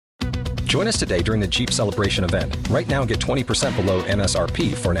Join us today during the Jeep Celebration event. Right now, get 20% below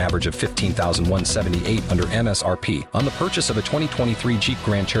MSRP for an average of $15,178 under MSRP on the purchase of a 2023 Jeep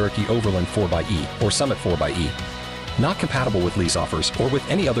Grand Cherokee Overland 4xE or Summit 4xE. Not compatible with lease offers or with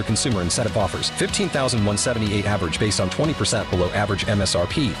any other consumer incentive offers. $15,178 average based on 20% below average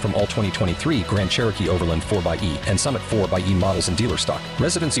MSRP from all 2023 Grand Cherokee Overland 4xE and Summit 4xE models in dealer stock.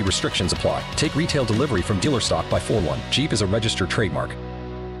 Residency restrictions apply. Take retail delivery from dealer stock by 4/1. Jeep is a registered trademark.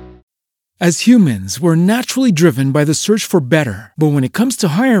 As humans, we're naturally driven by the search for better. But when it comes to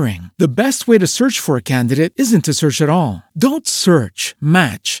hiring, the best way to search for a candidate isn't to search at all. Don't search,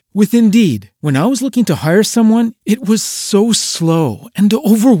 match with Indeed. When I was looking to hire someone, it was so slow and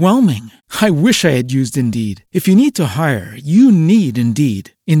overwhelming. I wish I had used Indeed. If you need to hire, you need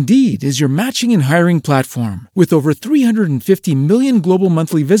Indeed. Indeed is your matching and hiring platform with over 350 million global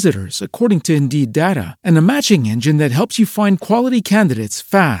monthly visitors, according to Indeed data, and a matching engine that helps you find quality candidates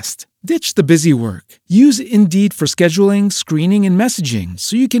fast. Ditch the busy work. Use Indeed for scheduling, screening, and messaging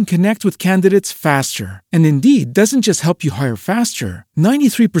so you can connect with candidates faster. And Indeed doesn't just help you hire faster.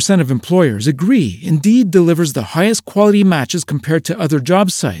 93% of employers agree Indeed delivers the highest quality matches compared to other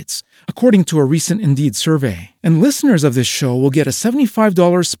job sites, according to a recent Indeed survey. And listeners of this show will get a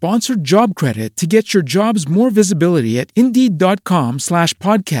 $75 sponsored job credit to get your jobs more visibility at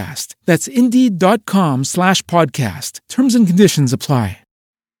Indeed.com/podcast. That's Indeed.com/podcast. Terms and conditions apply.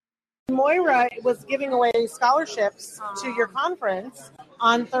 Moira was giving away scholarships to your conference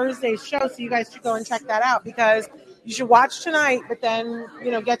on Thursday's show, so you guys should go and check that out because you should watch tonight, but then,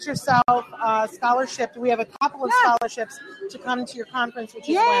 get yourself a scholarship. We have a couple of scholarships to come to your conference, which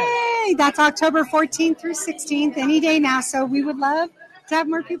is Yay! That's October 14th through 16th, any day now, so we would love to have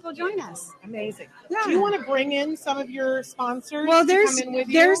more people join us. Amazing. Yeah. Do you want to bring in some of your sponsors? Well, to come in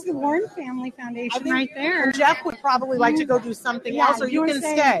with there's you? the Warren Family Foundation right there. And Jeff would probably like to go do something else, or you can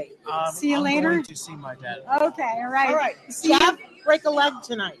stay. See you later. I'm going to see my dad. Okay, all right. All right. See Jeff, you. break a leg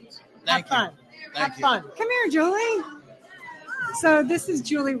tonight. Have fun. Thank Have you. fun. Come here, Julie. So this is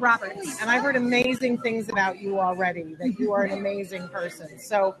Julie Roberts. And I've heard amazing things about you already, that you are an amazing person.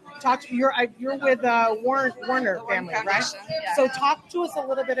 So you're with Warner Family, right? Yeah. So talk to us a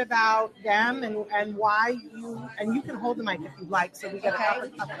little bit about them and why you can hold the mic if you'd like, so we get up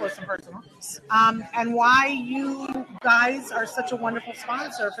close and personal. And why you guys are such a wonderful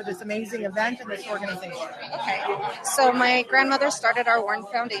sponsor for this amazing event and this organization. Okay. So my grandmother started our Warren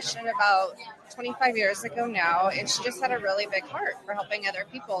Foundation about 25 years ago now, and she just had a really big heart for helping other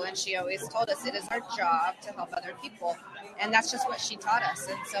people, and she always told us it is our job to help other people, and that's just what she taught us,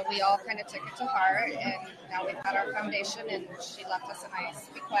 and so we all kind of took it to heart, and now we've got our foundation, and she left us a nice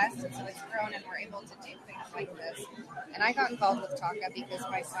bequest, and so it's grown, and we're able to do things like this. And I got involved with TACA because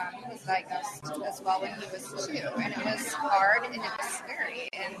my son was diagnosed as well when he was 2, and it was hard, and it was scary,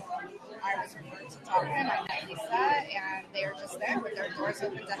 and I was referred to TACA, and I met Lisa, and they were just there with their doors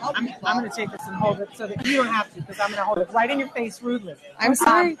open to help people. I'm going to take this and hold it so that you don't have to, because I'm going to hold it right in your face rudely. I'm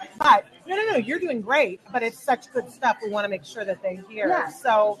sorry. But no, you're doing great, but it's such good stuff. We want to make sure that they hear. Yeah.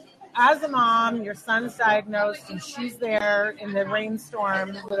 So as a mom, your son's diagnosed, and she's there in the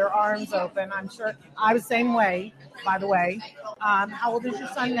rainstorm with her arms open. I'm sure I was the same way, by the way. How old is your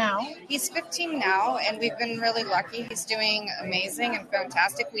son now? He's 15 now, and we've been really lucky. He's doing amazing and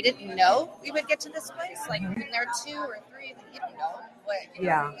fantastic. We didn't know we would get to this place. Like, when they're 2 or 3, you don't know what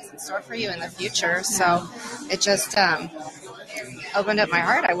is in store for you in the future. So it just opened up my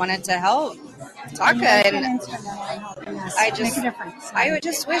heart. I wanted to help TACA, and I would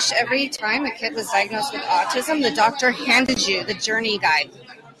just wish every time a kid was diagnosed with autism, the doctor handed you the journey guide,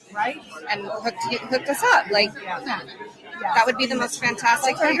 right, and hooked us up. Like, that would be the most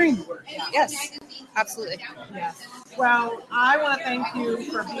fantastic thing. Yes, absolutely. Yes. Well, I want to thank you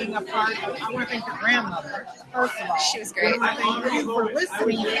for being a part of it. I want to thank your grandmother, first of all. She was great. I want to thank you for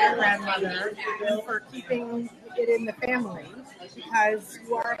listening to your grandmother and for keeping it in the family, because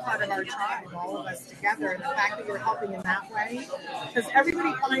you are a part of our tribe, all of us together, and the fact that you're helping in that way, because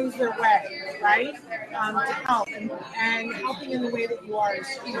everybody finds their way, right, to help, and helping in the way that you are is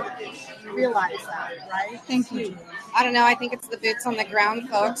huge. You realize that, right? Thank you. I don't know. I think it's the boots on the ground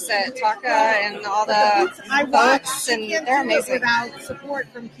folks at TACA and all the folks, and they're amazing. Without support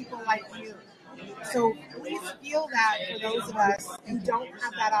from people like you. So please feel that for those of us who don't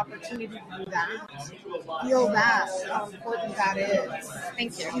have that opportunity to do that. Feel that, how important that is.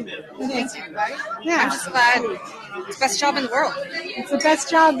 Thank you. Thank you, right? Yeah. I'm just glad it's the best job in the world. It's the best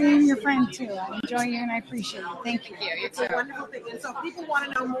job being your friend, too. I enjoy you, and I appreciate it. Thank you. It's a wonderful thing. And so if people want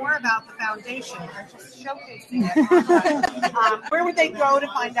to know more about the foundation, I'm just showcasing it. Where would they go to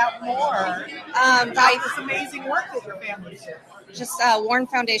find out more about this amazing work that your family's doing? Just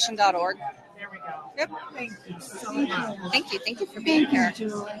warrenfoundation.org. There we go. Yep. Thank you so much. Thank you. Thank you for being here.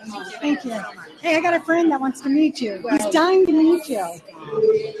 Julie. Thank you. Hey, I got a friend that wants to meet you. He's dying to meet you.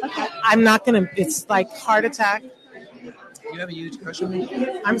 Okay. I'm not going to, it's like heart attack. You have a huge crush on me?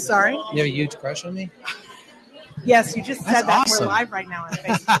 I'm sorry. You have a huge crush on me? Yes, you just said That's that. awesome. We're live right now on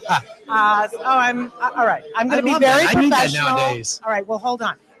Facebook. All right. I'm going to be love very that. I need that professional. nowadays. All right, well, hold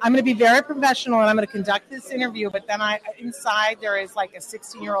on. I'm going to be very professional, and I'm going to conduct this interview. But then inside there is like a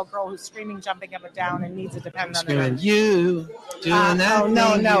 16-year-old girl who's screaming, jumping up and down, and needs a dependent on Screaming, you doing that?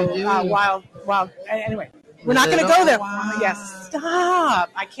 No. Wild. Anyway, we're not going to go there. Yes,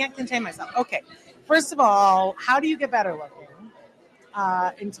 stop. I can't contain myself. Okay. First of all, how do you get better looking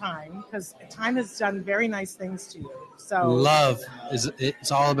in time? Because time has done very nice things to you. So Love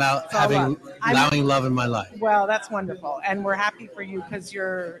it's all about It's all allowing love in my life. well, that's wonderful, and we're happy for you because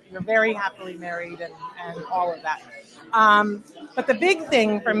you're very happily married and all of that. But the big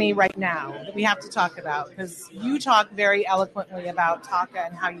thing for me right now that we have to talk about, because you talk very eloquently about Taka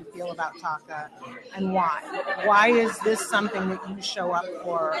and how you feel about Taka and why. Why is this something that you show up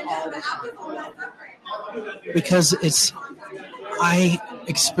for all the time? Because I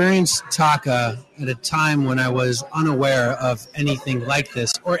experienced Taka at a time when I was unaware of anything like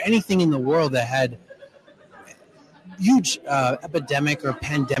this or anything in the world that had huge epidemic or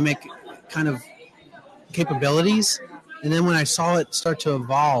pandemic kind of capabilities. And then when I saw it start to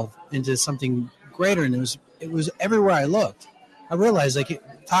evolve into something greater, and it was everywhere I looked, I realized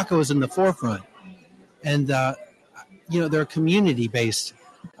Taka was in the forefront, and they're community based.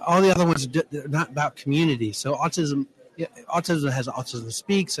 All the other ones are not about community. So autism has Autism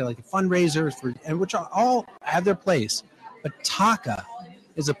Speaks, so like fundraisers and which are all have their place. But Taka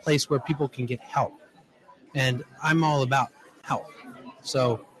is a place where people can get help, and I'm all about help.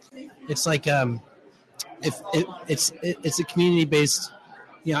 So it's like it's a community-based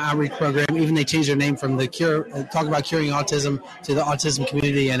outreach program. Even they changed their name from the talk about curing autism to the Autism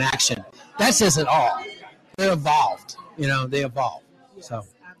Community in Action. That says it all. They evolved. They evolved. Yes, so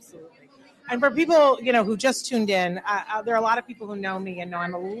absolutely. And for people who just tuned in, there are a lot of people who know me and know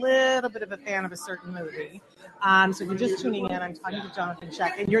I'm a little bit of a fan of a certain movie. So if you're just tuning in, I'm talking to Jonathan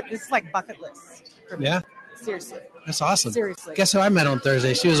Sheck, and it's like bucket list for me. Yeah. Seriously. That's awesome. Seriously. Guess who I met on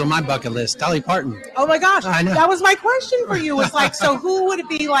Thursday? She was on my bucket list. Dolly Parton. Oh my gosh. I know. That was my question for you. Was like, so who would it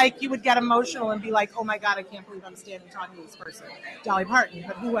be like you would get emotional and be like, oh my God, I can't believe I'm standing talking to this person? Dolly Parton.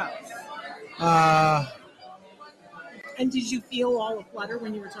 But who else? And did you feel all a flutter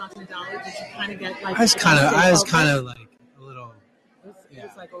when you were talking to Dolly? Did you kind of get like? I was kind of like a little. It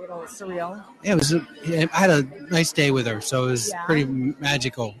was like a little surreal. Yeah, I had a nice day with her, so it was pretty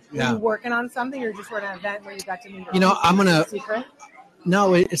magical. Were you working on something, or just were at an event where you got to meet her? I'm gonna. Secret?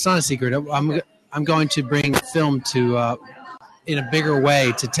 No, it's not a secret. I'm going to bring film to in a bigger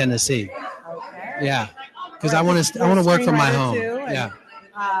way to Tennessee. Okay. Yeah, because I want to work from my home. Yeah.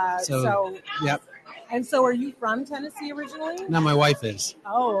 Yep. And so, are you from Tennessee originally? No, my wife is.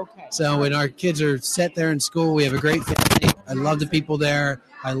 Oh, okay. So when our kids are set there in school, we have a great family. I love the people there.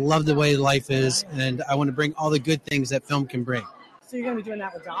 I love the way life is, and I want to bring all the good things that film can bring. So you're going to be doing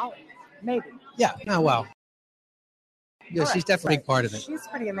that with Dolly, maybe? Yeah. Oh, wow. Yeah, she's definitely a part of it. She's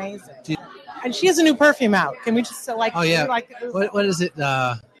pretty amazing. And she has a new perfume out. Can we just like? Oh yeah. What is it?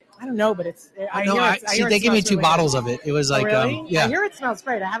 I don't know, but it's. They gave me 2 bottles of it. It was like, really? yeah. I hear it smells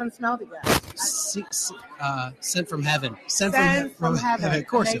great. I haven't smelled it yet. Sent from heaven. Sent from heaven. Of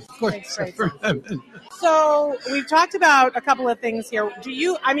course. Sent from heaven. So we've talked about a couple of things here.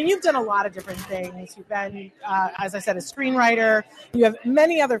 You've done a lot of different things. You've been, as I said, a screenwriter. You have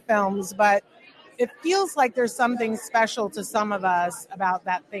many other films, but it feels like there's something special to some of us about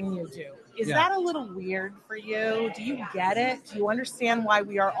that thing you do. Is that a little weird for you? Do you get it? Do you understand why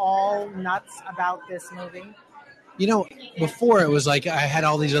we are all nuts about this movie? Before it was like I had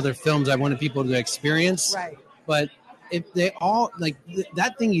all these other films I wanted people to experience. Right. But if they all, like,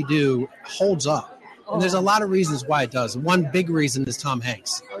 that thing you do holds up. Oh. And there's a lot of reasons why it does. One big reason is Tom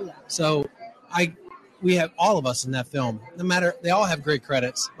Hanks. Oh, yeah. So we have all of us in that film. No matter, they all have great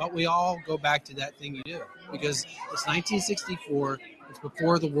credits, but we all go back to that thing you do. Because it's 1964. It's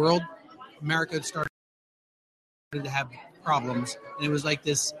before America started to have problems. And it was like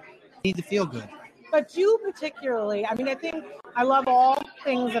this, need to feel good. But you particularly, I think I love all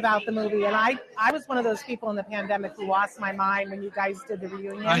things about the movie. And I was one of those people in the pandemic who lost my mind when you guys did the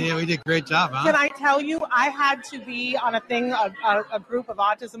reunion. Oh, yeah, we did a great job, huh? Can I tell you, I had to be on a group of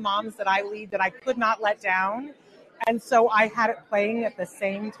autism moms that I lead that I could not let down. And so I had it playing at the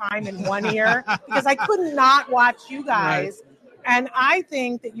same time in one ear because I could not watch you guys And I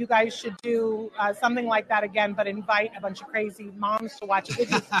think that you guys should do something like that again, but invite a bunch of crazy moms to watch it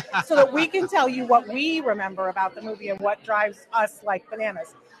with you so that we can tell you what we remember about the movie and what drives us like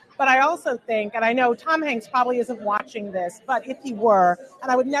bananas. But I also think, and I know Tom Hanks probably isn't watching this, but if he were,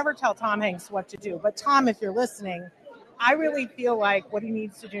 and I would never tell Tom Hanks what to do, but Tom, if you're listening, I really feel like what he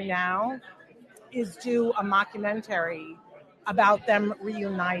needs to do now is do a mockumentary about them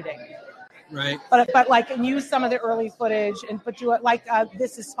reuniting. Right. But like, and use some of the early footage and put you like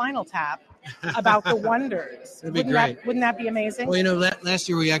This is Spinal Tap about the wonders. That'd be great. Wouldn't that be amazing? Well, last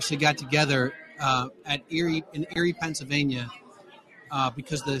year we actually got together in Erie, Pennsylvania,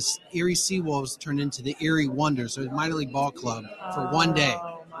 because the Erie Seawolves turned into the Erie Wonders, so the minor league ball club, for one day,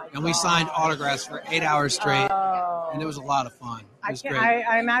 and we signed autographs for 8 hours straight, and it was a lot of fun. It was great.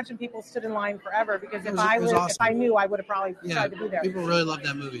 I imagine people stood in line forever because if I knew, I would have probably tried to be there. People really love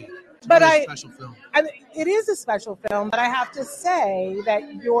that movie. It's But a special film. And it is a special film, but I have to say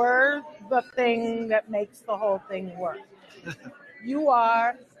that you're the thing that makes the whole thing work. You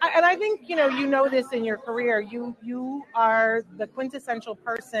are, and I think you know this in your career. You are the quintessential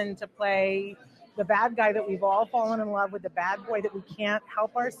person to play the bad guy that we've all fallen in love with, the bad boy that we can't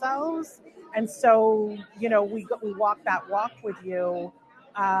help ourselves, and so we walk that walk with you.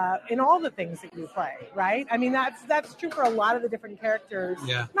 In all the things that you play, right? I mean, that's true for a lot of the different characters.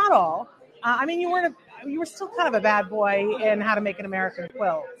 Yeah. Not all. I mean, you were still kind of a bad boy in How to Make an American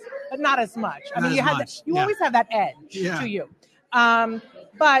Quilt, but not as much. I mean, you always have that edge to you.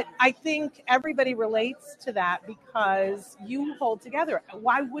 But I think everybody relates to that because you hold together.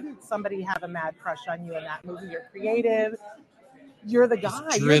 Why wouldn't somebody have a mad crush on you in that movie? You're creative. You're the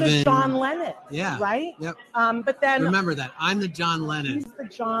guy. You're the John Lennon. Yeah. Right? Yep. But then remember that. I'm the John Lennon. He's the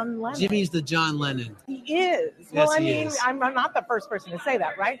John Lennon. Jimmy's the John Lennon. He is. Yes, well, I he mean, is. I'm not the first person to say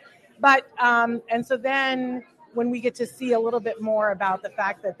that, right? But and so then when we get to see a little bit more about the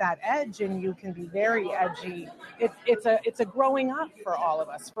fact that edge in you can be very edgy, it's a growing up for all of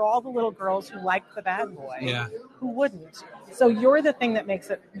us, for all the little girls who like the bad boy. Yeah. Who wouldn't? So you're the thing that makes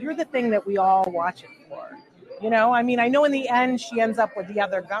it. You're the thing that we all watch it for. I mean, I know in the end she ends up with the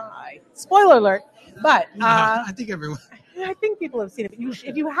other guy. Spoiler alert. But I think everyone. I think people have seen it. But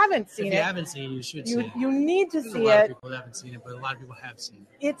if you haven't seen If it, you haven't seen it, you should see it. You need to There's see a lot it. of people that haven't seen it, but a lot of people have seen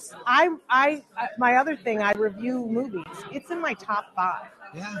it. It's my other thing. I review movies. It's in my top 5.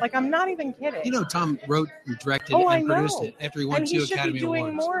 Yeah. Like I'm not even kidding. Tom wrote and directed I and produced know. it after he won 2 Academy Awards. And he should be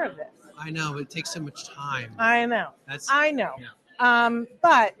doing more of this. I know, but it takes so much time. I know. I know. Yeah.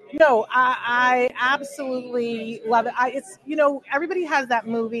 But no, I absolutely love it. It's everybody has that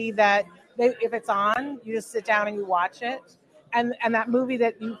movie that if it's on, you just sit down and you watch it, and that movie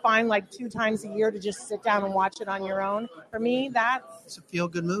that you find like 2 times a year to just sit down and watch it on your own. For me, it's a feel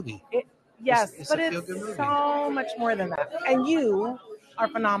good movie. Yes, it's but a it's feel-good movie. so much more than that. And you are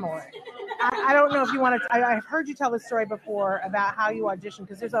phenomenal. I don't know if you want to. I've heard you tell this story before about how you audition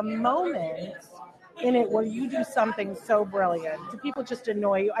because there's a moment in it where you do something so brilliant. Do people just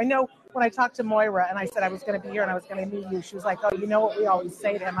annoy you? I know when I talked to Moira and I said I was going to be here and I was going to meet you, she was like, oh, you know what we always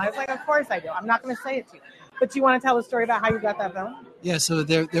say to him? I was like, of course I do. I'm not going to say it to you. But do you want to tell the story about how you got that film? Yeah, so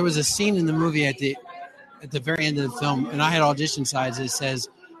there was a scene in the movie at the very end of the film, and I had audition sides that says,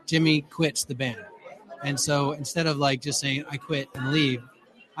 Jimmy quits the band. And so instead of like just saying, I quit and leave,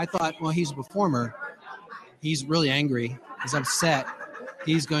 I thought, well, he's a performer. He's really angry. He's upset.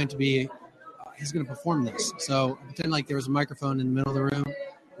 He's going to perform this. So I pretend like there was a microphone in the middle of the room.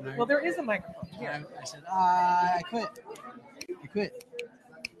 Well, there is a microphone here. I said, I quit.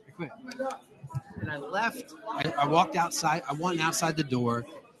 And I left. I walked outside. I went outside the door,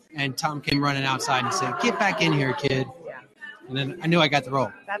 and Tom came running outside and said, get back in here, kid. Yeah. And then I knew I got the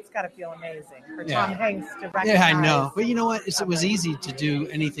role. That's got to feel amazing for Tom Hanks to recognize. Yeah, I know. But you know what? It was easy to do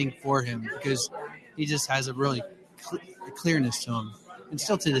anything for him because he just has a really clearness to him. And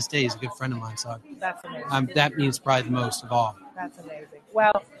still to this day, he's a good friend of mine. So that's amazing. That means probably the most of all. That's amazing.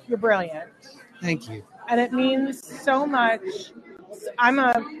 Well, you're brilliant. Thank you. And it means so much. I'm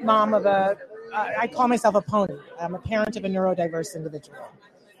a mom of I call myself a pony. I'm a parent of a neurodiverse individual.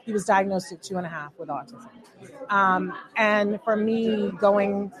 He was diagnosed at 2.5 with autism. And for me,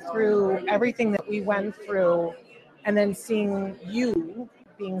 going through everything that we went through and then seeing you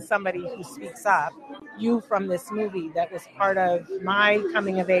being somebody who speaks up, you from this movie that was part of my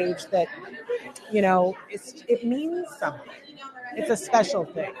coming of age that, it means something. It's a special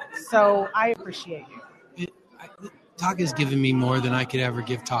thing. So I appreciate you. Taka's given me more than I could ever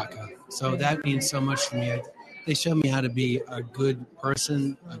give Taka. So that means so much to me. They showed me how to be a good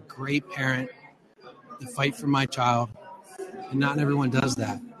person, a great parent, to fight for my child. And not everyone does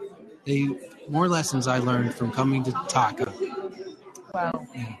that. More lessons I learned from coming to Taka Well,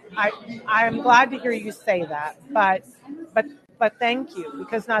 I'm glad to hear you say that, but thank you,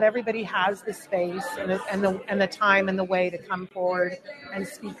 because not everybody has the space and the time and the way to come forward and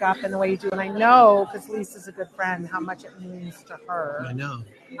speak up in the way you do. And I know, because Lisa's a good friend, how much it means to her. I know.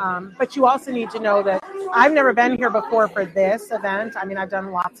 But you also need to know that I've never been here before for this event. I mean, I've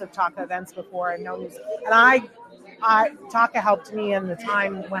done lots of Taka events before. I know these, and Taka helped me in the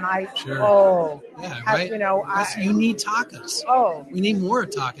time when Right. You know, you need Takas. Oh, we need more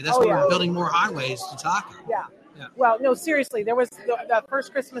Taka. That's why we're building more highways to Taka. Yeah. Well, no, seriously, there was the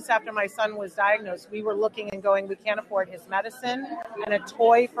first Christmas after my son was diagnosed, we were looking and going, we can't afford his medicine and a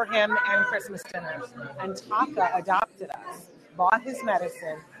toy for him and Christmas dinners. And Taka adopted us, bought his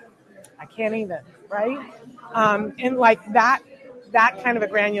medicine. I can't even, right? In like that kind of a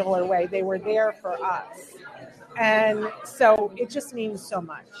granular way, they were there for us. And so it just means so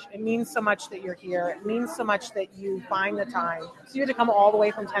much. It means so much that you're here. It means so much that you find the time. So you had to come all the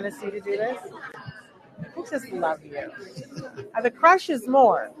way from Tennessee to do this? I just love you. The crush is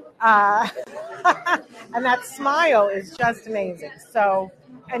more. And that smile is just amazing. So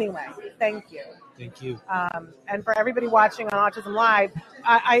anyway, thank you. Thank you. And for everybody watching on Autism Live,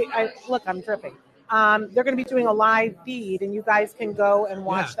 I look, I'm dripping. They're going to be doing a live feed, and you guys can go and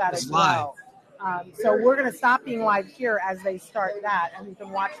watch that as well. So we're going to stop being live here as they start that, and you can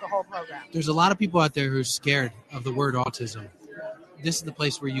watch the whole program. There's a lot of people out there who are scared of the word autism. This is the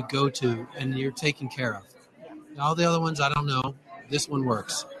place where you go to and you're taken care of. All the other ones, I don't know. This one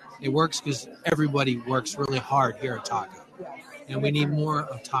works. It works because everybody works really hard here at Taka. And we need more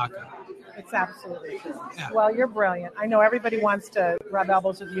of Taka. It's absolutely true. Yeah. Well, you're brilliant. I know everybody wants to rub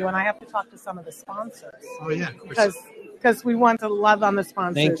elbows with you, and I have to talk to some of the sponsors. Oh, yeah. Because we want to love on the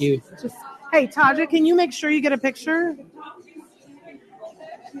sponsors. Thank you. Hey, Taja, can you make sure you get a picture?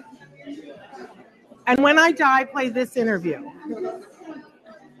 And when I die, play this interview.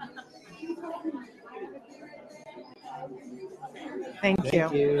 Thank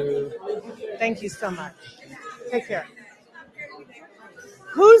you. Thank you so much. Take care.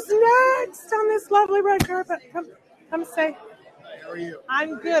 Who's next on this lovely red carpet? Come say. How are you?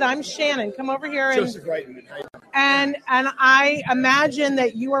 I'm good. I'm Shannon. Come over here. Joseph Reitman. And I imagine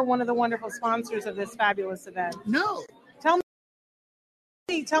that you are one of the wonderful sponsors of this fabulous event. No.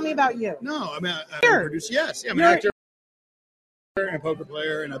 Tell me about you. No, I'm a producer. Yes, I'm an actor and a poker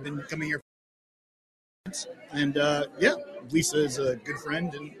player, and I've been coming here. And Lisa is a good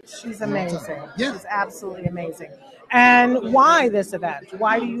friend, and she's amazing. Yeah, she's absolutely amazing. And why this event?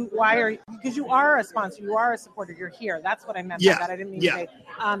 Because you are a sponsor, you are a supporter, you're here. That's what I meant by that. I didn't mean to say.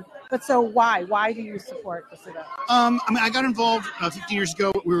 But so why? Why do you support this event? I got involved 15 years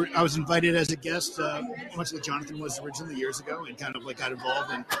ago. I was invited as a guest, much like Jonathan was originally years ago, and kind of like got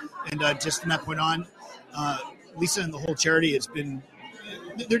involved. And just from that point on, Lisa and the whole charity has been.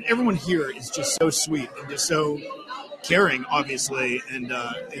 Everyone here is just so sweet and just so caring, obviously, and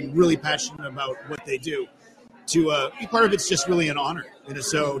really passionate about what they do. To be part of it's just really an honor,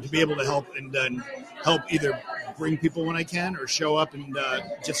 so to be able to help and help either bring people when I can or show up and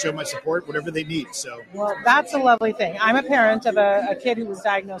just show my support, whatever they need. So, well, that's a lovely thing. I'm a parent of a kid who was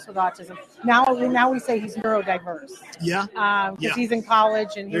diagnosed with autism. Now we say he's neurodiverse. Yeah. Because he's in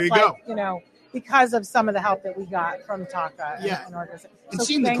college and he's because of some of the help that we got from Taka and organization. And so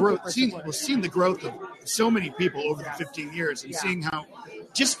seeing the growth of so many people over the 15 years, and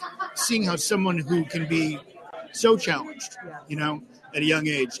seeing how someone who can be so challenged, at a young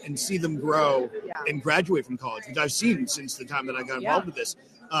age, and see them grow and graduate from college, which I've seen since the time that I got involved with this,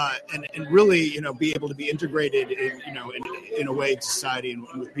 and really, be able to be integrated, in a way to society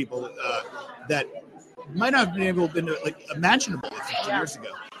and with people that might not have been able to imaginable 15 years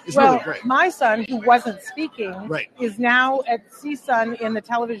ago. It's really great. My son, who wasn't speaking, is now at CSUN in the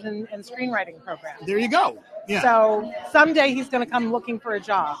television and screenwriting program. There you go. Yeah. So someday he's going to come looking for a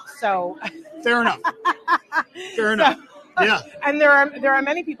job. So fair enough. Fair enough. Yeah. And there are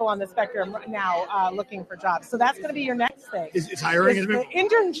many people on the spectrum now looking for jobs. So that's going to be your next thing. Is hiring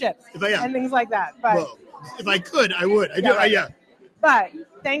internships and things like that. But if I could, I would. But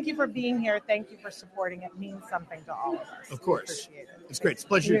thank you for being here. Thank you for supporting it. It means something to all of us. Of course. Appreciate it. It's great. It's a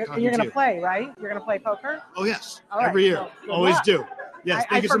pleasure. You're going to play, right? You're going to play poker? Oh, yes. All right. Every year. Always do. Yes.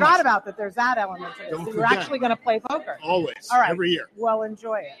 I forgot about that. There's that element to this. So you're actually going to play poker. Always. All right. Every year. Well,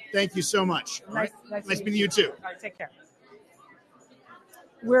 enjoy it. Thank you so much. Nice meeting you too. All right. Take care.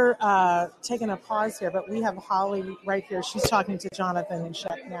 We're taking a pause here, but we have Holly right here. She's talking to Jonathan and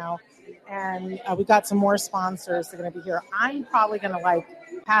Chet now. And we got some more sponsors that are going to be here. I'm probably going to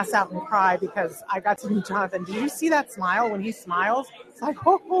pass out and cry because I got to meet Jonathan. Did you see that smile when he smiles? It's like,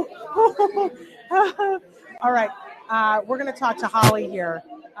 All right. we're going to talk to Holly here.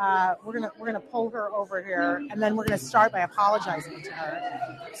 We're gonna pull her over here, and then we're gonna start by apologizing to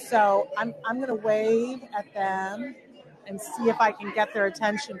her. So I'm gonna wave at them and see if I can get their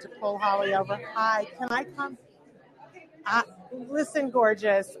attention to pull Holly over. Hi, can I come? Listen,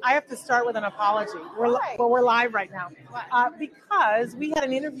 gorgeous. I have to start with an apology. We're live right now because we had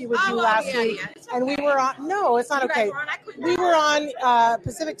an interview with you last week, and we were on. No, it's not okay. We were on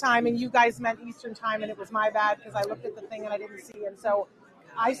Pacific time, and you guys meant Eastern time, and it was my bad because I looked at the thing and I didn't see, and so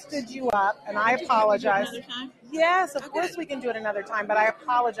I stood you up, and I apologize. Yes, of course we can do it another time, but I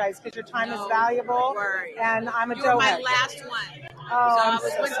apologize because your time is valuable, and I'm a You were my last one. Oh,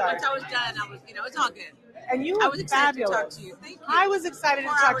 so once I was done, I was, it's all good. And you I were was excited fabulous. to talk to you. Thank you. I was excited to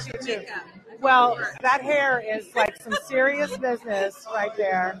talk to you too. Well, that hair is like some serious business right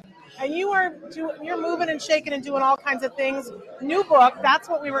there. And you're moving and shaking and doing all kinds of things. New book, that's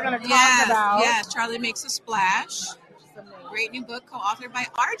what we were going to talk about. Yes, Charlie Makes a Splash. Great new book, co-authored by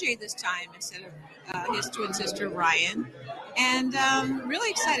RJ this time instead of his twin sister Ryan. And really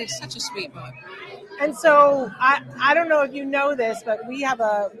excited. It's such a sweet book. And so I don't know if you know this, but we have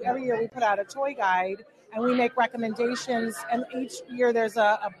every year we put out a toy guide and we make recommendations. And each year there's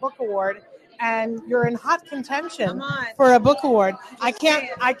a book award. And you're in hot contention for a book award. I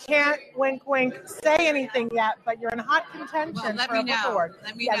can't wink wink say anything yet, but you're in hot contention for a book award.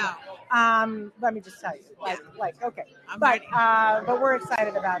 Let me know. Let me just tell you. Okay. But we're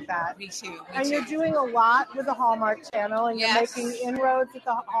excited about that. Me too. And you're doing a lot with the Hallmark Channel, and you're making inroads with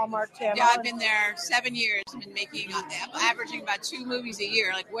the Hallmark Channel. Yeah, I've been there 7 years. I've been averaging about 2 movies a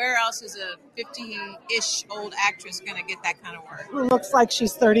year. Like, where else is a 50-ish old actress going to get that kind of work? Who looks like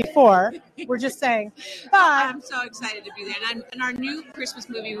she's 34. We're just saying. But I'm so excited to be there. And in our new Christmas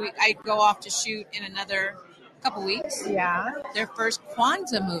movie, I go off to shoot in another couple weeks. Yeah. Their first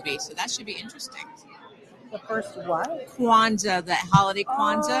Kwanzaa movie, so that should be interesting. The first what? Kwanzaa, the holiday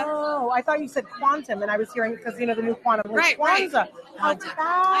Kwanzaa. Oh, I thought you said quantum, and I was hearing because the new quantum. Right, Kwanzaa. right. How Kwanzaa.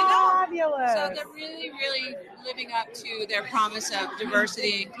 fabulous! I know. So they're really, really living up to their promise of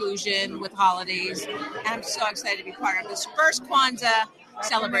diversity and inclusion with holidays, and I'm so excited to be part of this first Kwanzaa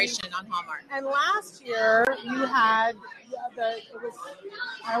celebration on Hallmark. And last year you had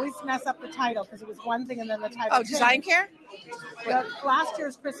I always mess up the title because it was one thing and then the title. Oh, Design Care? Last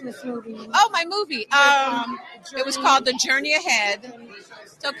year's Christmas movie. Oh, my movie. It was called The Journey Ahead.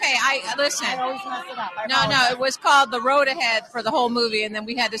 It's okay. Listen. I always mess it up. No, it was called The Road Ahead for the whole movie, and then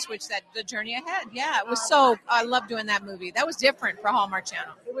we had to switch that The Journey Ahead. Yeah, it was I love doing that movie. That was different for Hallmark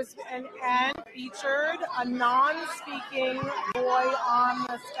Channel. It was and featured a non-speaking boy on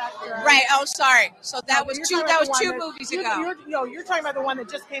the spectrum. Right. Oh, sorry. So that was 2 movies ago. You're talking about the one that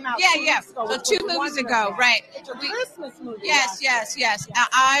just came out. Yeah. So 2 movies ago, right? It's a Christmas movie. Yes.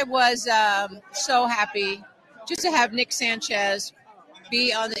 I was so happy just to have Nick Sanchez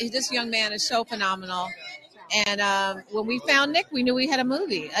be on. This young man is so phenomenal. And when we found Nick, we knew we had a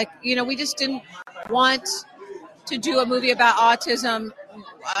movie. We just didn't want to do a movie about autism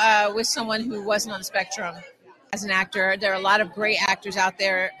with someone who wasn't on the spectrum as an actor. There are a lot of great actors out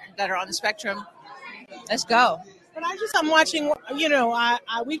there that are on the spectrum. Let's go. But I'm watching.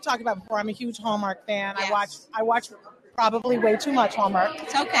 We've talked about before. I'm a huge Hallmark fan. Yes. I watch probably way too much Hallmark.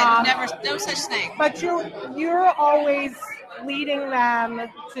 It's okay. No such thing. But you're always leading them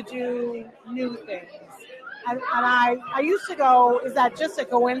to do new things. And I used to go, is that just a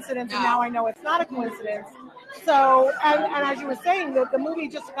coincidence? No. And now I know it's not a coincidence. So, and as you were saying, the movie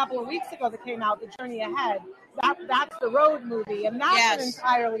just a couple of weeks ago that came out, The Journey Ahead, that's the road movie. And that's an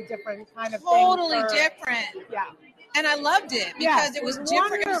entirely different kind of totally thing. different. Yeah. And I loved it because it was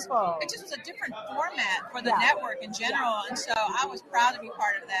different. Wonderful. It just was a different format for the network in general. And so I was proud to be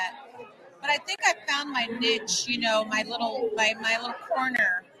part of that. But I think I found my niche, my little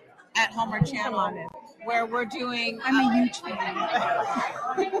corner at Hallmark Channel where we're doing. I'm a huge fan.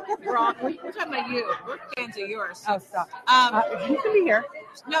 We're talking about you. We're fans of yours. Oh, stop. You can be here.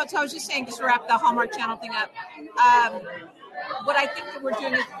 No, so I was just saying, just to wrap the Hallmark Channel thing up. What I think that we're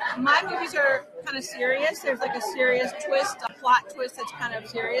doing is my movies are kind of serious. There's like a serious twist, a plot twist that's kind of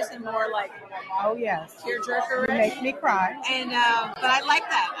serious and more like tearjerker. You make me cry. And but I like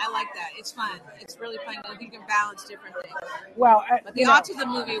that. It's fun. It's really fun. I think you can balance different things. Well, but the autism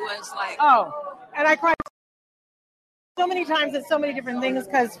movie was like and I cried so many times at so many different things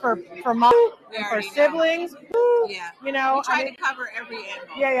because for mom and for siblings, we try to cover every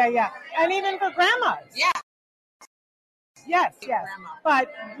angle. Yeah, and even for grandmas. Yeah. Yes.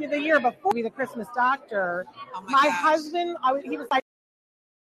 But the year before, the Christmas Doctor, my husband, he was like,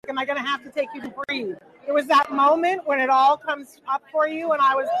 am I going to have to take you to breathe? It was that moment when it all comes up for you, and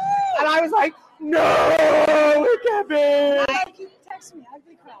I was like, No, it can't be. You text me,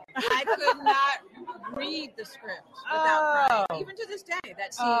 ugly crap. I could not read the script without crying. Even to this day,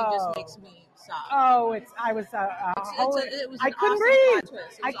 that scene just makes me sob. Oh, I was it was I an couldn't awesome read. plot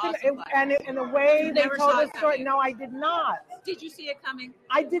twist. It I was couldn't, awesome plot and twist. the way You they never told saw the it story. coming. No, I did not. Did you see it coming?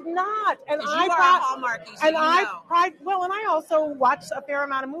 I did not, and 'Cause I you are thought, a Hallmarky, so and you I know. tried. Well, and I also watch a fair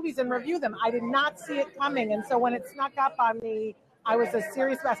amount of movies and review them. I did not see it coming, and so when it snuck up on me, I was a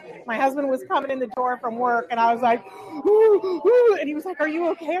serious mess. My husband was coming in the door from work, and I was like, ooh, ooh, and he was like, "Are you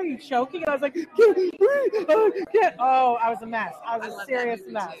okay? Are you choking?" And I was like, "Oh, I was a mess. I was a serious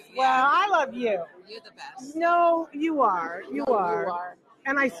mess." Too, yeah. Well, I love you. You're the best. No, you are. You are.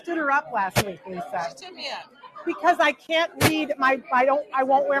 And I stood her up last week, Lisa, She stood me up. because I can't read my. I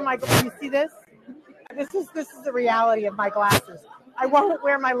won't wear my. You see this? This is the reality of my glasses. I won't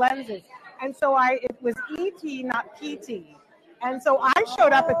wear my lenses, and so it was ET, not PT. And so I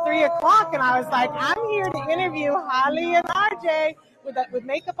showed up at 3:00, and I was like, I'm here to interview Holly and RJ with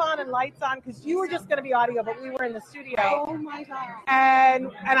makeup on and lights on, because you were just going to be audio, but we were in the studio. Oh my God.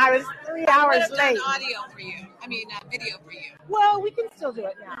 And I was 3 hours I would have late. done audio for you. I mean, video for you. Well, we can still do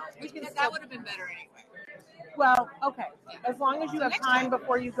it now. That would have been better anyway. Well, okay. As long as you have time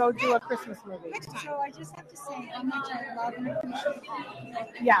before you go do a Christmas movie. So I just have to say how much I love and appreciate you.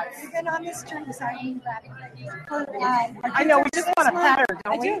 Yes. We've been on this journey, so I mean that. I know. We just want to pet her,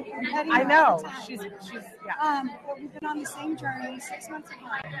 don't we? I do. I'm petting I her know. all the time. She's yeah. But we've been on the same journey 6 months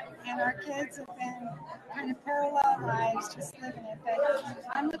apart, and our kids have been kind of parallel lives, just living it. But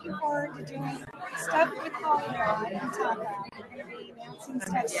I'm looking forward to doing stuff with Hollywood and Taka. We're going to be announcing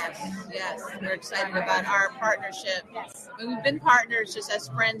stuff. Yes. We're excited about our partnership. Yes. We've been partners just as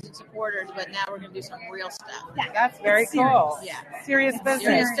friends and supporters, but now we're going to do some real stuff. That's very It's serious. cool. Yeah. Serious business.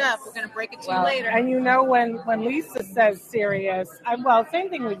 Serious stuff. We're going to break it to you later. And you know when Lisa says serious, same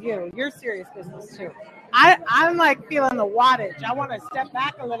thing with you. You're serious business too. I'm like feeling the wattage. I want to step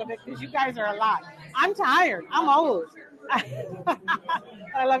back a little bit because you guys are a lot. I'm tired. I'm old.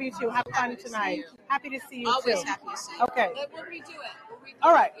 I love you too. Have fun tonight. Happy to see you Always too. happy to see you. Okay. We'll redo it.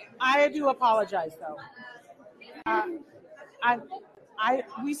 All right. I do apologize though.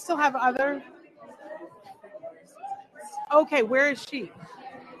 We still have other. Okay, where is she?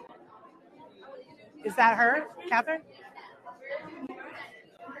 Is that her, Catherine?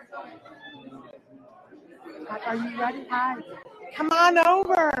 Are you ready? Hi. Come on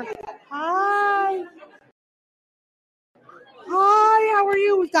over. Hi. Hi, how are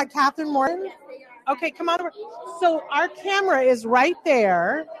you? We've got Catherine Morton. Okay, come on over. So our camera is right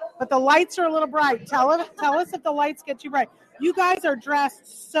there, but the lights are a little bright. Tell us if the lights get you bright. You guys are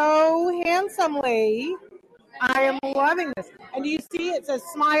dressed so handsomely. I am loving this. And do you see it says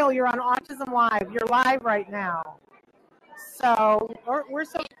smile, you're on Autism Live. You're live right now. So we're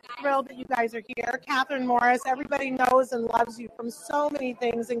so thrilled that you guys are here. Catherine Morris, everybody knows and loves you from so many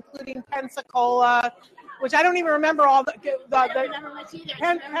things, including Pensacola, which I don't even remember all the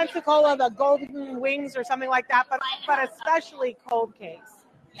Pensacola, the Golden Wings or something like that, but especially Cold Case.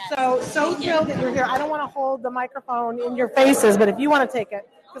 So thrilled that you're here. I don't want to hold the microphone in your faces, but if you want to take it,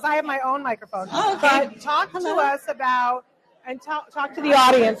 because I have my own microphone. Oh, okay. But talk to us about, and talk to the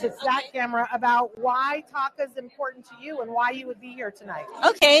audience, it's that camera, about why Taka is important to you and why you would be here tonight.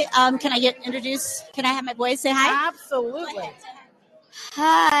 Okay, can I get introduced? Can I have my boys say hi? Absolutely.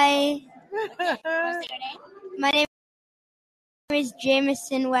 Hi. What's your name? My name is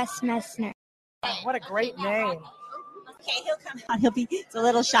Jameson West Messner. What a great name. Okay, he'll come on. He's a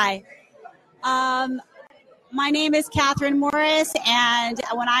little shy. My name is Catherine Morris, and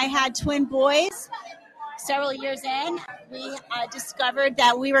when I had twin boys several years in, we discovered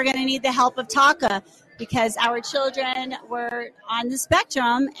that we were going to need the help of Taka because our children were on the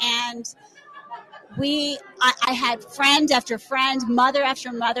spectrum, and I had friend after friend, mother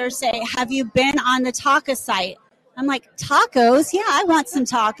after mother say, have you been on the Taka site? I'm like, tacos? Yeah, I want some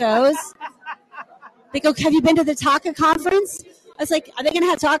tacos. They go, have you been to the Taka conference? I was like, are they going to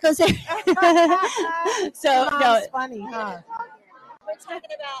have tacos there? So, no. It's funny, huh? I'm talking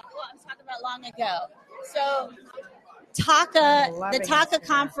about long ago. So, the Taka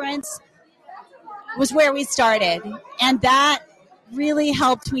conference was where we started. And that really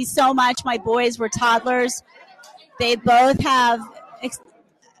helped me so much. My boys were toddlers. They both have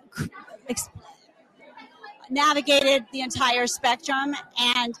navigated the entire spectrum.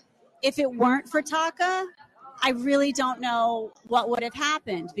 And if it weren't for Taka, I really don't know what would have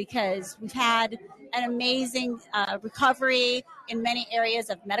happened because we've had an amazing recovery in many areas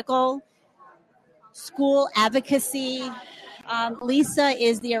of medical, school advocacy. Lisa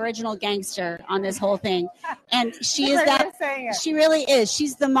is the original gangster on this whole thing. And she is that. She really is.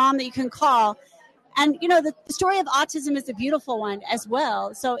 She's the mom that you can call. And the story of autism is a beautiful one as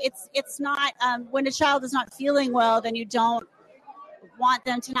well. So it's not when a child is not feeling well, then you don't want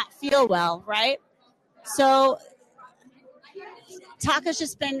them to not feel well, right? So Taka's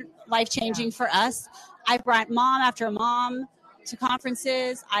just been life-changing for us. I brought mom after mom to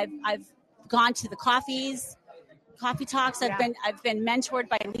conferences. I've gone to the coffee talks. I've been mentored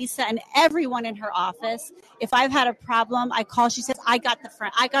by Lisa and everyone in her office. If I've had a problem, I call. She says, I got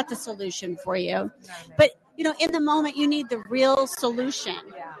the solution for you. But in the moment, you need the real solution.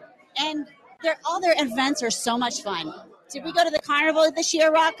 And all their events are so much fun. Did we go to the carnival this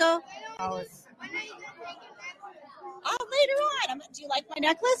year, Rocco? Later on. Do you like my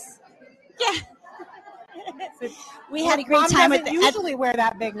necklace? Yeah. We had a great time at usually wear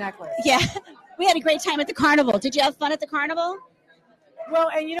that big necklace. Yeah. We had a great time at the carnival. Did you have fun at the carnival? Well,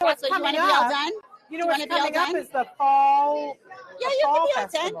 and what's coming up? What's coming up is the fall. Yeah, you can be all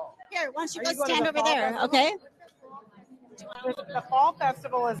done. Here, why don't you go stand over there, okay? The fall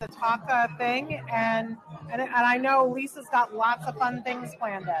festival is a Taka thing, and I know Lisa's got lots of fun things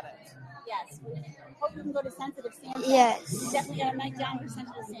planned at it. Yes. Hope you can go to Sensitive Santa. Yes. You definitely got to make down for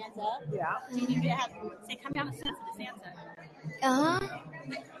Sensitive Santa. Yeah. So you need to say, come down to Sensitive Santa. Uh-huh.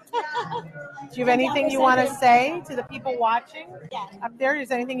 Do you have anything you want to say to the people watching up there? Is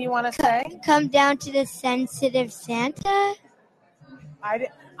there anything you want to say? Come down to the Sensitive Santa.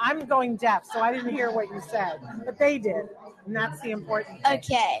 I'm going deaf, so I didn't hear what you said, but they did, and that's the important thing.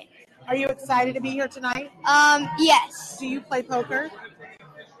 Okay. Are you excited to be here tonight? Yes. Do you play poker?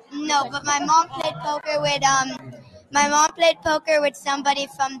 No, but my mom played poker with somebody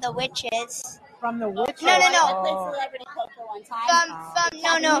from the Witches. From the Witches? No. I played celebrity poker one time. From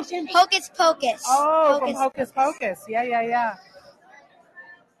Hocus Pocus. Oh, from Hocus Pocus. Yeah.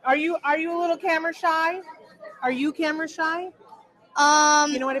 Are you a little camera shy? Are you camera shy?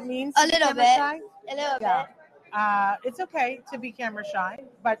 You know what it means? A little bit. Shy? A little bit. It's okay to be camera shy,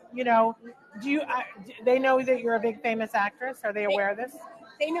 but they know that you're a big famous actress? Are they aware of this?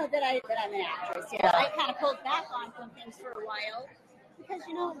 They know that I'm an actress. Yeah, I kind of pulled back on some things for a while because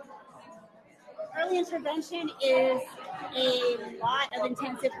early intervention is a lot of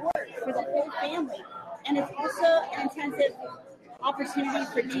intensive work for the whole family, and it's also an intensive opportunity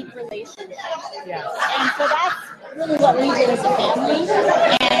for deep relationships. Yes. And so that's really what we did as a family.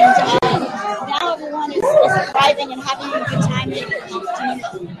 And now everyone is thriving and having a good time in the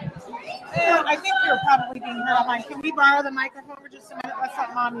community. I think you're probably being heard online. Can we borrow the microphone for just a minute? Let's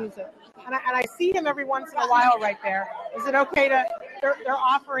let Mom use it. And I see him every once in a while right there. Is it okay to? They're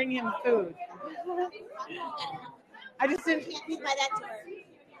offering him food. I just didn't. By that door.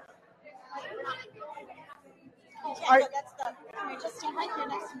 Just stand right here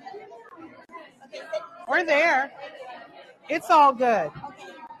next to me. Okay, we're there. It's all good.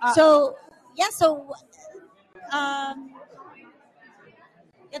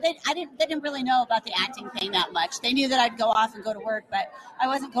 They didn't really know about the acting thing that much. They knew that I'd go off and go to work, but I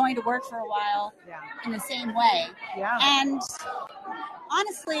wasn't going to work for a while in the same way. Yeah. And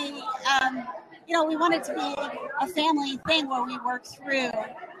honestly, we want it to be a family thing where we work through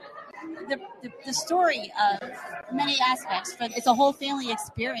the story of many aspects. It's a whole family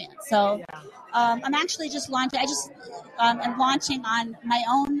experience. So I'm actually just launching. I'm launching on my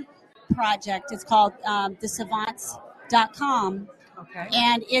own project. It's called thesavants.com. Okay.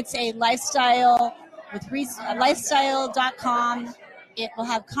 And it's a lifestyle lifestyle.com. It will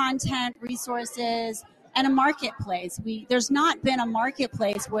have content, resources, and a marketplace. There's not been a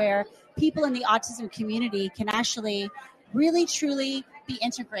marketplace where people in the autism community can actually really, truly be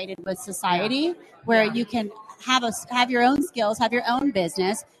integrated with society, where you can have your own skills, have your own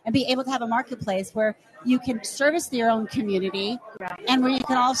business, and be able to have a marketplace where you can service your own community and where you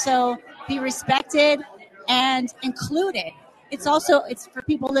can also be respected and included. It's for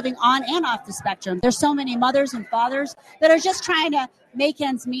people living on and off the spectrum. There's so many mothers and fathers that are just trying to make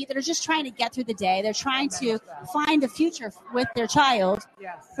ends meet, that are just trying to get through the day. They're trying to find a future with their child.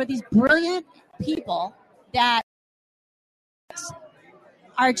 For these brilliant people that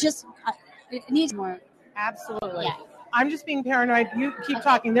are just it needs more. Absolutely. Yeah. I'm just being paranoid. You keep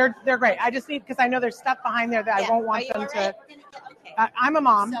talking. They're great. I just need, because I know there's stuff behind there that I won't want them to. I'm a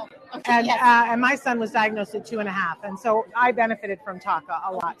mom, and my son was diagnosed at 2.5, and so I benefited from Taka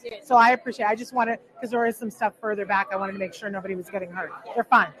a lot. So I appreciate. I just wanted, because there is some stuff further back. I wanted to make sure nobody was getting hurt. They're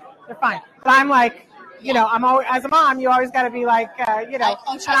fine. But I'm like, I'm always, as a mom, you always got to be like, and I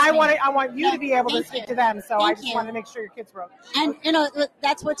want you to be able to speak to them. So I just wanted to make sure your kids were okay. And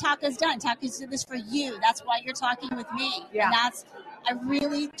that's what Taka's done. Taka's did this for you. That's why you're talking with me. Yeah. And I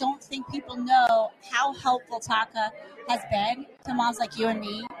really don't think people know how helpful Taka has been to moms like you and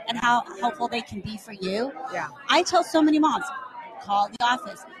me and how helpful they can be for you. Yeah. I tell so many moms, call the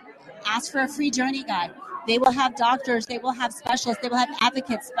office, ask for a free journey guide. They will have doctors, they will have specialists, they will have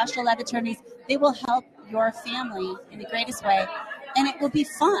advocates, special ed attorneys. They will help your family in the greatest way, and it will be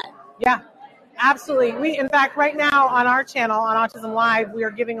fun. Yeah, absolutely. We, in fact, right now on our channel, on Autism Live, we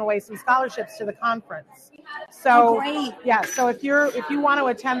are giving away some scholarships to the conference. So, great. Yeah, so if you want to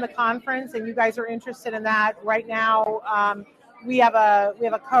attend the conference and you guys are interested in that, right now we have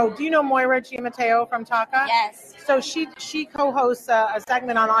a code. Do you know Moira Giamateo from TACA? Yes. So she co-hosts a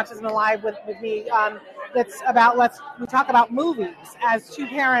segment on Autism Live with me that's about we talk about movies as two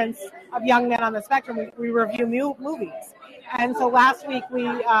parents of young men on the spectrum. We review movies. And so last week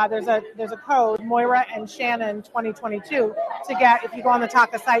there's a code, Moira and Shannon 2022, to get. If you go on the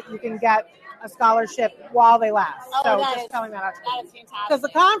TACA site, you can get a scholarship while they last. Telling that out to you. That is fantastic. Because the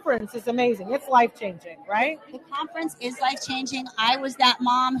conference is amazing. It's life-changing, right? The conference is life-changing. I was that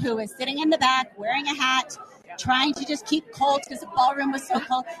mom who was sitting in the back wearing a hat, trying to just keep cold because the ballroom was so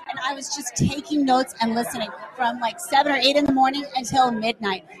cold. And I was just taking notes and listening from like 7 or 8 in the morning until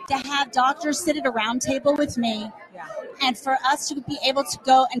midnight. To have doctors sit at a round table with me and for us to be able to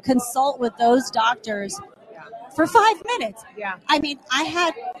go and consult with those doctors for 5 minutes. Yeah. I mean, I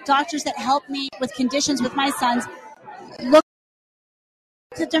had doctors that helped me with conditions with my sons, look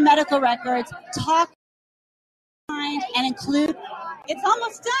at their medical records, talk and include. It's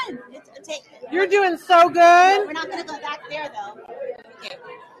almost done. You're doing so good. We're not going to go back there, though. Okay.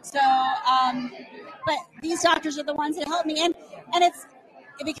 So, but these doctors are the ones that help me, and it's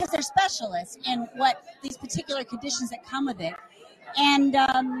because they're specialists in what these particular conditions that come with it, and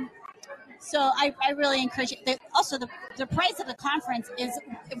so I really encourage it. Also, the price of the conference is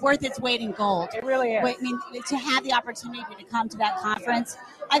worth its weight in gold. It really is. I mean, to have the opportunity to come to that conference.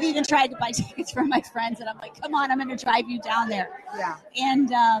 I've even tried to buy tickets for my friends, and I'm like, come on, I'm going to drive you down there. Yeah. And,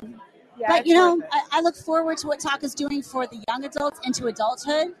 but, you know, I look forward to what TACA's doing for the young adults into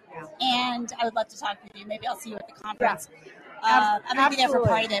adulthood. Yeah. And I would love to talk with you. Maybe I'll see you at the conference. Yeah. I'm going to be there for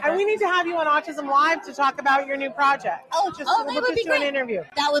part of it. And we need to have you on Autism Live to talk about your new project. That would be great. An interview.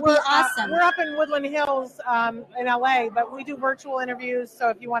 That would be awesome. We're up in Woodland Hills in LA, but we do virtual interviews. So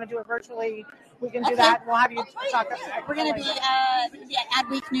if you want to do it virtually, we can do that. We'll have you talk. We're going to be at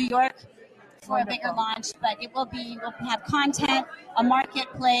Adweek, New York for a bigger launch, but we'll have content, a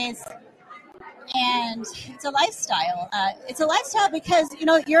marketplace, and it's a lifestyle. It's a lifestyle because, you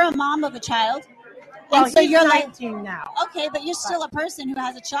know, you're a mom of a child. Well, so you're 19 now. Okay, but you're still a person who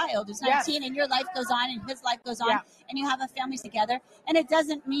has a child who's 19, and your life goes on, and his life goes on, and you have a family together. And it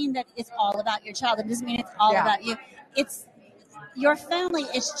doesn't mean that it's all about your child. It doesn't mean it's all about you. It's your family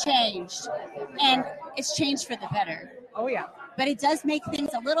is changed, and it's changed for the better. Oh, yeah. But it does make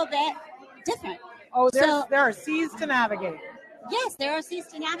things a little bit different. Oh, there are seas to navigate. Yes, there are seas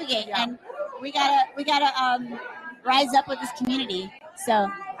to navigate, and we gotta rise up with this community.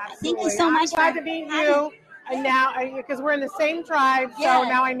 So thank you so much. I'm glad to meet you. And now, because we're in the same tribe, so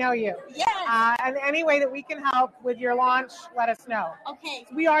now I know you. Yes. And any way that we can help with your launch, let us know. Okay.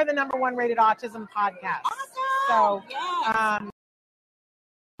 We are the #1 rated autism podcast. Awesome. So, yes.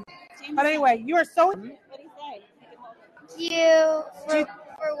 But anyway, you are so. What do you say? Thank you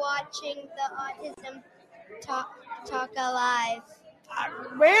for watching the Autism Talk Alive.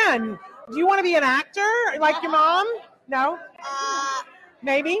 Man, do you want to be an actor like your mom? No?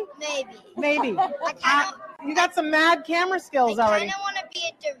 Maybe? Maybe. You got some mad camera skills already. I kind of want to be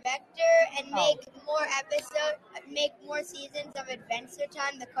a director and make more seasons of Adventure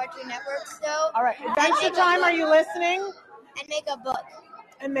Time, the Cartoon Network show. All right, Adventure Time, are you listening? And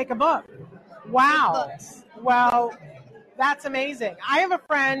make a book. Wow. Well, that's amazing. I have a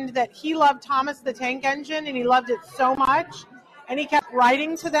friend that he loved Thomas the Tank Engine, and he loved it so much. And he kept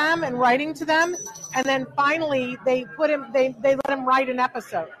writing to them, and then finally they let him write an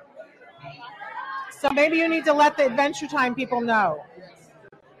episode. So maybe you need to let the Adventure Time people know.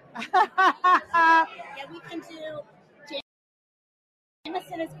 Yeah, we can do.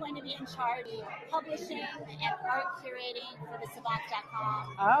 Jameson is going to be in charge of publishing and art curating for the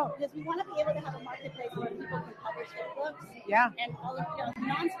Savant.com. Oh. Because we want to be able to have a marketplace where people can publish their books. Yeah. And all of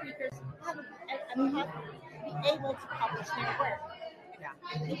non-speakers have to be able to publish their work. Yeah.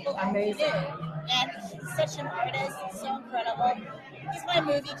 People amazing. And he's such an artist, so incredible. He's my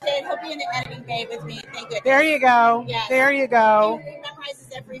movie kid. He'll be in the editing bay with me. Thank goodness. There you go. Yes. There you go. He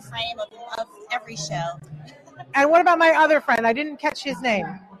memorizes every frame of every show. And what about my other friend? I didn't catch his name.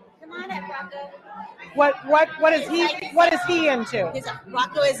 Come on up, Rocco. What is he? What is he into?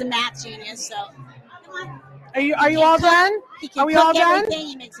 Rocco is a math genius, so come on. Are you all done? He can Are we cook all done? everything.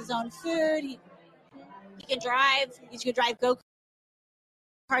 He makes his own food. He can drive. He can drive go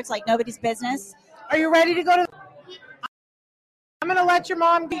cards like nobody's business. Are you ready to go to? I'm going to let your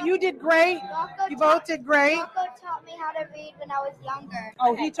mom. You did great. You both did great. Rocco taught me how to read when I was younger.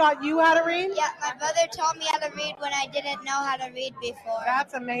 Oh, he taught you how to read? Yeah, my brother taught me how to read when I didn't know how to read before.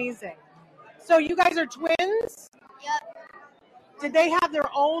 That's amazing. So you guys are twins? Yep. Did they have their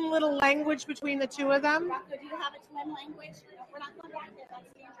own little language between the two of them? Rocco, do you have a twin language? We're not going back there. That's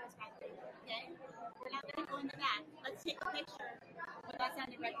dangerous, Rocco. Okay? We're not going to go into that. Let's take a picture. Without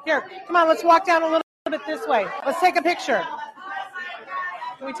sounding right. Here, come on, let's walk down a little bit this way. Let's take a picture.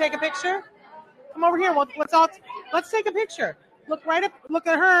 Can we take a picture? Come over here. Let's take a picture. Look right up. Look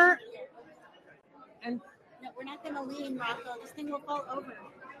at her. And No, we're not going to lean, Rocco. This thing will fall over.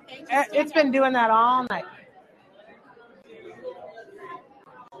 Okay? it's been doing that all night.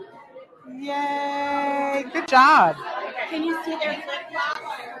 Yay! Good job. Can you see their flip-flops?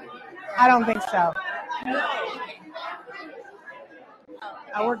 I don't think so.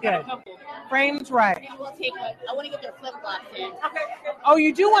 Oh, we're good. Frame's right. We'll take one. I want to get their flip-flops in. Oh,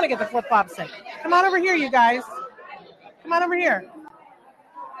 you do want to get the flip-flops in. Come on over here, you guys. Come on over here.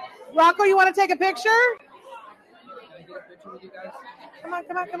 Rocco, you want to take a picture? Come on,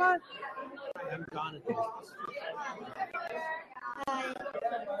 come on, come on. I'm gone at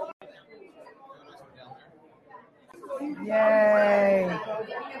Yay.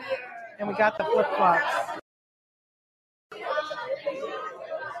 And we got the flip-flops.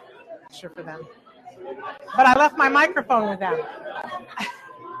 Sure for them. But I left my microphone with them.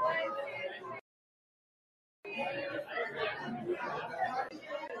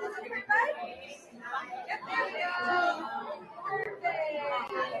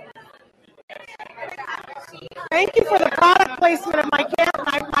 Thank you for the product placement of my camera,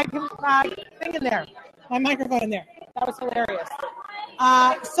 my thing in there, my microphone in there. That was hilarious.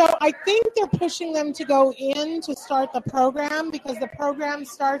 So I think they're pushing them to go in to start the program because the program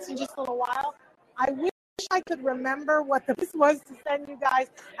starts in just a little while. I wish I could remember what this was to send you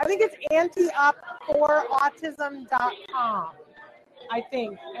guys. I think it's antiup4autism.com. I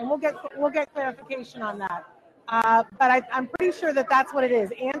think, and we'll get clarification on that. But I'm pretty sure that that's what it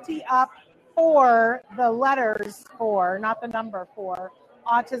is. Anti-up for the letters for, not the number for,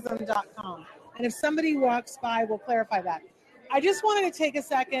 autism.com. And if somebody walks by, we'll clarify that. I just wanted to take a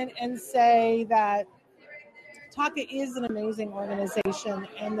second and say that TACA is an amazing organization,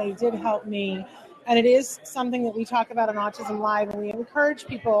 and they did help me. And it is something that we talk about on Autism Live, and we encourage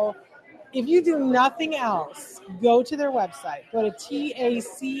people, if you do nothing else, go to their website. Go to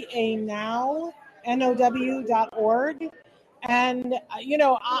TACANOW.org. And,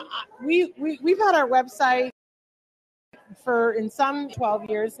 we've had our website for, in some, 12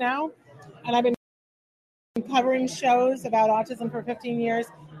 years now. And I've been covering shows about autism for 15 years.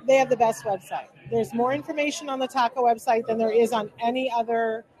 They have the best website. There's more information on the TACA website than there is on any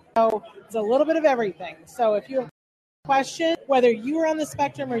other. So it's a little bit of everything. So if you have a question, whether you are on the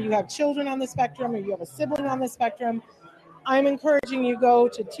spectrum or you have children on the spectrum or you have a sibling on the spectrum, I'm encouraging you go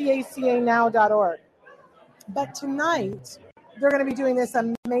to TACANOW.org. But tonight, they're going to be doing this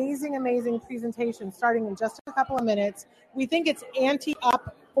amazing, amazing presentation starting in just a couple of minutes. We think it's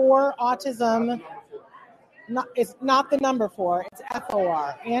Anti-Up for Autism. It's not the number 4, it's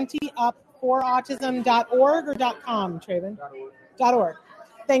FOR. Antiup4autism.org or .com, Traven? .org.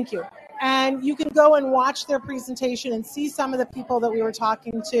 Thank you. And you can go and watch their presentation and see some of the people that we were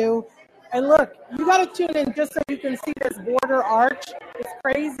talking to. And look, you got to tune in just so you can see this border arch, this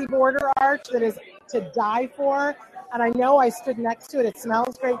crazy border arch that is to die for. And I know I stood next to it. It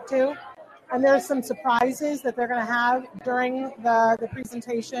smells great too. And there's some surprises that they're going to have during the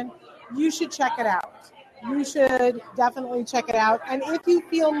presentation. You should check it out. You should definitely check it out. And if you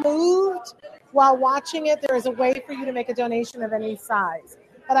feel moved while watching it, there is a way for you to make a donation of any size.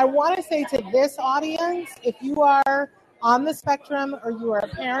 But I want to say to this audience, if you are on the spectrum or you are a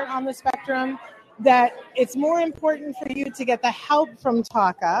parent on the spectrum, that it's more important for you to get the help from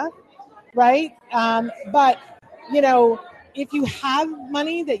TACA, right? But, if you have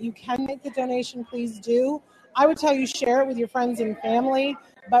money that you can make the donation, please do. I would tell you share it with your friends and family.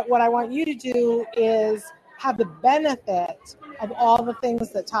 But what I want you to do is have the benefit of all the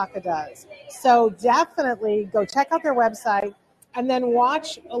things that TACA does. So definitely go check out their website and then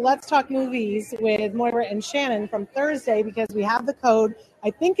watch Let's Talk Movies with Moira and Shannon from Thursday because we have the code. I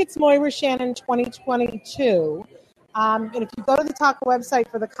think it's Moira Shannon 2022. And if you go to the TACA website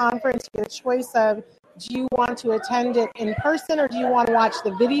for the conference, you get a choice of do you want to attend it in person or do you want to watch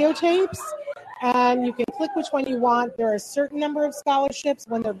the videotapes? And you can click which one you want. There are a certain number of scholarships.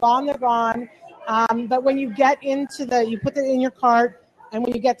 When they're gone, they're gone. But when you get into you put it in your cart, and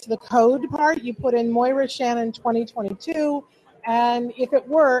when you get to the code part, you put in Moira Shannon 2022, And if it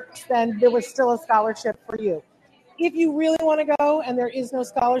works, then there was still a scholarship for you. If you really want to go and there is no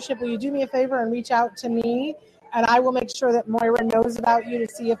scholarship, will you do me a favor and reach out to me? And I will make sure that Moira knows about you to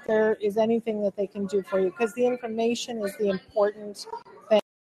see if there is anything that they can do for you, because the information is the important thing.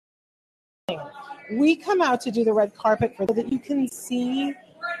 We come out to do the red carpet so that you can see.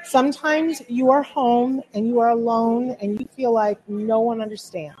 Sometimes you are home and you are alone and you feel like no one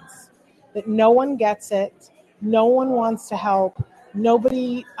understands, that no one gets it, no one wants to help,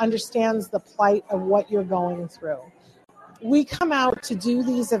 nobody understands the plight of what you're going through. We come out to do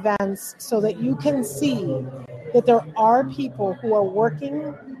these events so that you can see that there are people who are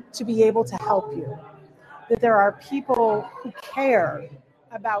working to be able to help you, that there are people who care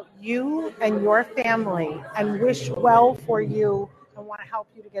about you and your family and wish well for you and want to help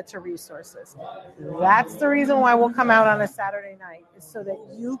you to get to resources. That's the reason why we'll come out on a Saturday night, is so that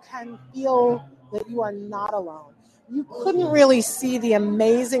you can feel that you are not alone. You couldn't really see the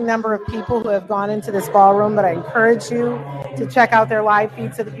amazing number of people who have gone into this ballroom, but I encourage you to check out their live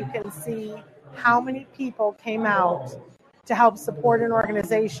feed so that you can see how many people came out to help support an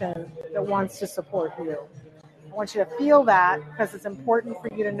organization that wants to support you. I want you to feel that, because it's important for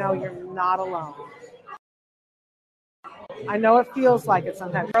you to know you're not alone. I know it feels like it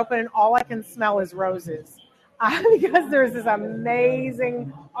sometimes. You're open and all I can smell is roses because there's this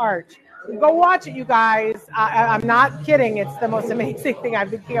amazing arch. Go watch it, you guys. I'm not kidding. It's the most amazing thing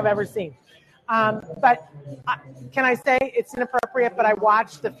I've ever seen. But can I say it's inappropriate, but I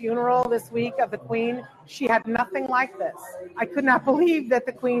watched the funeral this week of the Queen. She had nothing like this. I could not believe that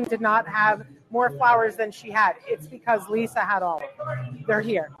the Queen did not have more flowers than she had. It's because Lisa had all of them. They're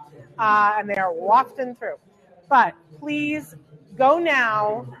here. And they are wafting through. But please go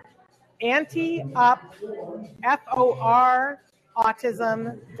now, Anti-Up, FOR,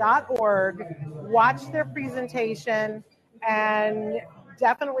 autism.org. Watch their presentation and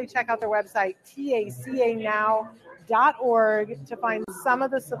definitely check out their website, tacanow.org, to find some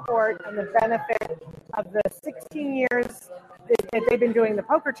of the support and the benefit of the 16 years that they've been doing the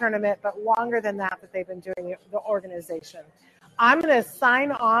poker tournament, but longer than that they've been doing the organization. I'm going to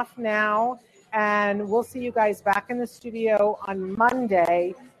sign off now, and we'll see you guys back in the studio on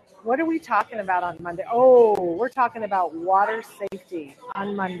Monday. What are we talking about on Monday? Oh, we're talking about water safety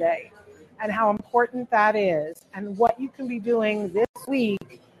on Monday and how important that is and what you can be doing this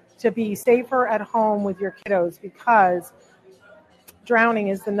week to be safer at home with your kiddos, because drowning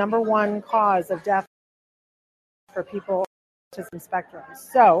is the number one cause of death for people on the autism spectrum.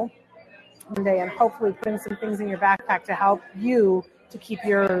 So Monday, and hopefully putting some things in your backpack to help you to keep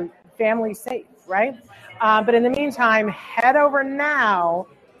your family safe, right? But in the meantime, head over now,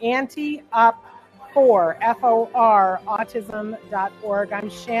 Anti-Up for FOR, autism.org. I'm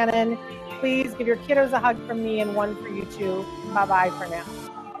Shannon. Please give your kiddos a hug from me and one for you too. Bye-bye for now.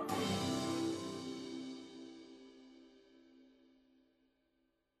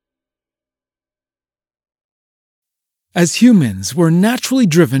 As humans, we're naturally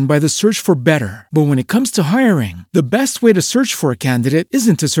driven by the search for better. But when it comes to hiring, the best way to search for a candidate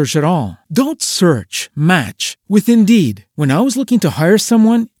isn't to search at all. Don't search, match with Indeed. When I was looking to hire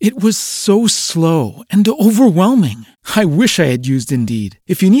someone, it was so slow and overwhelming. I wish I had used Indeed.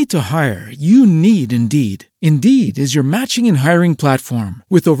 If you need to hire, you need Indeed. Indeed is your matching and hiring platform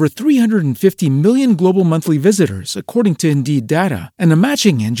with over 350 million global monthly visitors, according to Indeed data, and a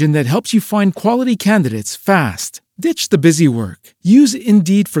matching engine that helps you find quality candidates fast. Ditch the busy work. Use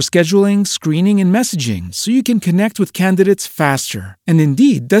Indeed for scheduling, screening, and messaging so you can connect with candidates faster. And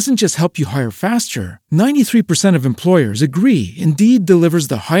Indeed doesn't just help you hire faster. 93% of employers agree Indeed delivers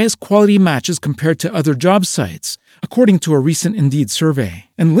the highest quality matches compared to other job sites, according to a recent Indeed survey.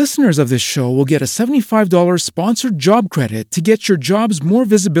 And listeners of this show will get a $75 sponsored job credit to get your jobs more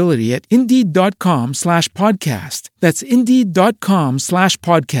visibility at Indeed.com/podcast. That's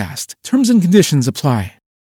Indeed.com/podcast. Terms and conditions apply.